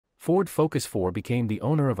Ford Focus 4 became the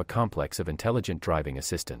owner of a complex of intelligent driving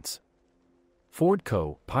assistants. Ford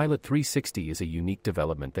Co-Pilot 360 is a unique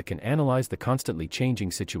development that can analyze the constantly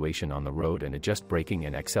changing situation on the road and adjust braking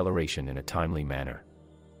and acceleration in a timely manner.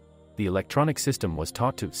 The electronic system was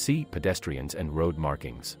taught to see pedestrians and road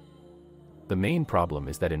markings. The main problem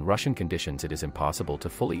is that in Russian conditions it is impossible to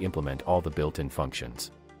fully implement all the built-in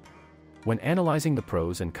functions. When analyzing the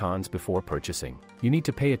pros and cons before purchasing, you need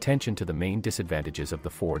to pay attention to the main disadvantages of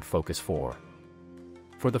the Ford Focus 4.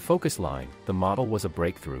 For the Focus line, the model was a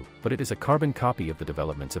breakthrough, but it is a carbon copy of the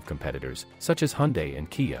developments of competitors, such as Hyundai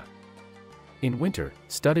and Kia. In winter,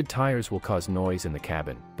 studded tires will cause noise in the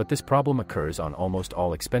cabin, but this problem occurs on almost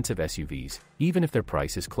all expensive SUVs, even if their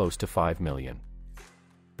price is close to $5 million.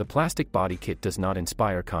 The plastic body kit does not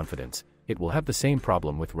inspire confidence. It will have the same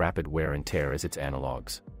problem with rapid wear and tear as its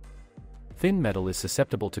analogs. Thin metal is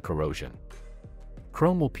susceptible to corrosion.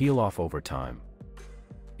 Chrome will peel off over time.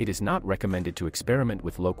 It is not recommended to experiment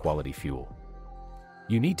with low-quality fuel.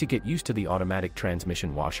 You need to get used to the automatic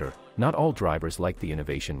transmission washer. Not all drivers like the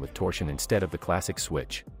innovation with torsion instead of the classic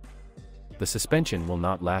switch. The suspension will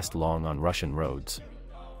not last long on Russian roads.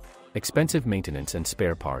 Expensive maintenance and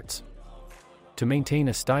spare parts. To maintain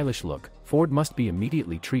a stylish look, Ford must be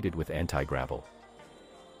immediately treated with anti-gravel.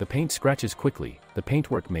 The paint scratches quickly, the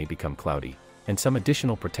paintwork may become cloudy, and some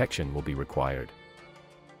additional protection will be required.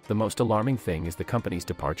 The most alarming thing is the company's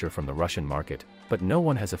departure from the Russian market, but no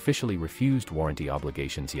one has officially refused warranty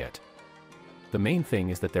obligations yet. The main thing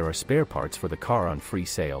is that there are spare parts for the car on free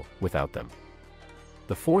sale. Without them,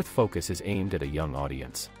 the Ford Focus is aimed at a young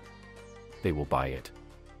audience. They will buy it.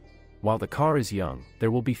 While the car is young, there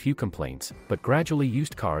will be few complaints, but gradually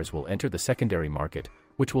used cars will enter the secondary market,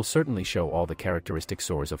 which will certainly show all the characteristic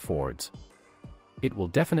sores of Fords. It will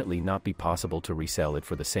definitely not be possible to resell it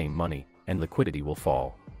for the same money, and liquidity will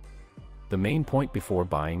fall. The main point before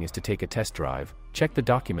buying is to take a test drive, check the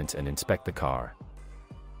documents and inspect the car.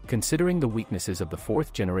 Considering the weaknesses of the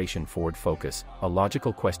fourth-generation Ford Focus, a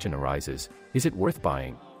logical question arises: is it worth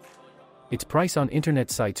buying? Its price on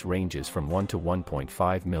internet sites ranges from 1 to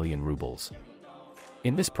 1.5 million rubles.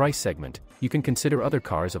 In this price segment, you can consider other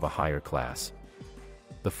cars of a higher class.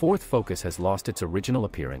 The Ford Focus has lost its original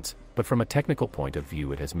appearance, but from a technical point of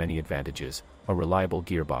view it has many advantages: a reliable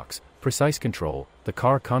gearbox, precise control, the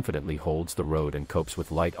car confidently holds the road and copes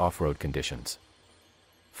with light off-road conditions.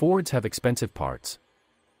 Fords have expensive parts.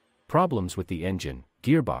 Problems with the engine,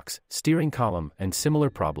 gearbox, steering column, and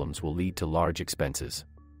similar problems will lead to large expenses.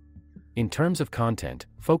 In terms of content,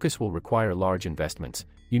 Focus will require large investments.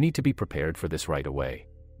 You need to be prepared for this right away.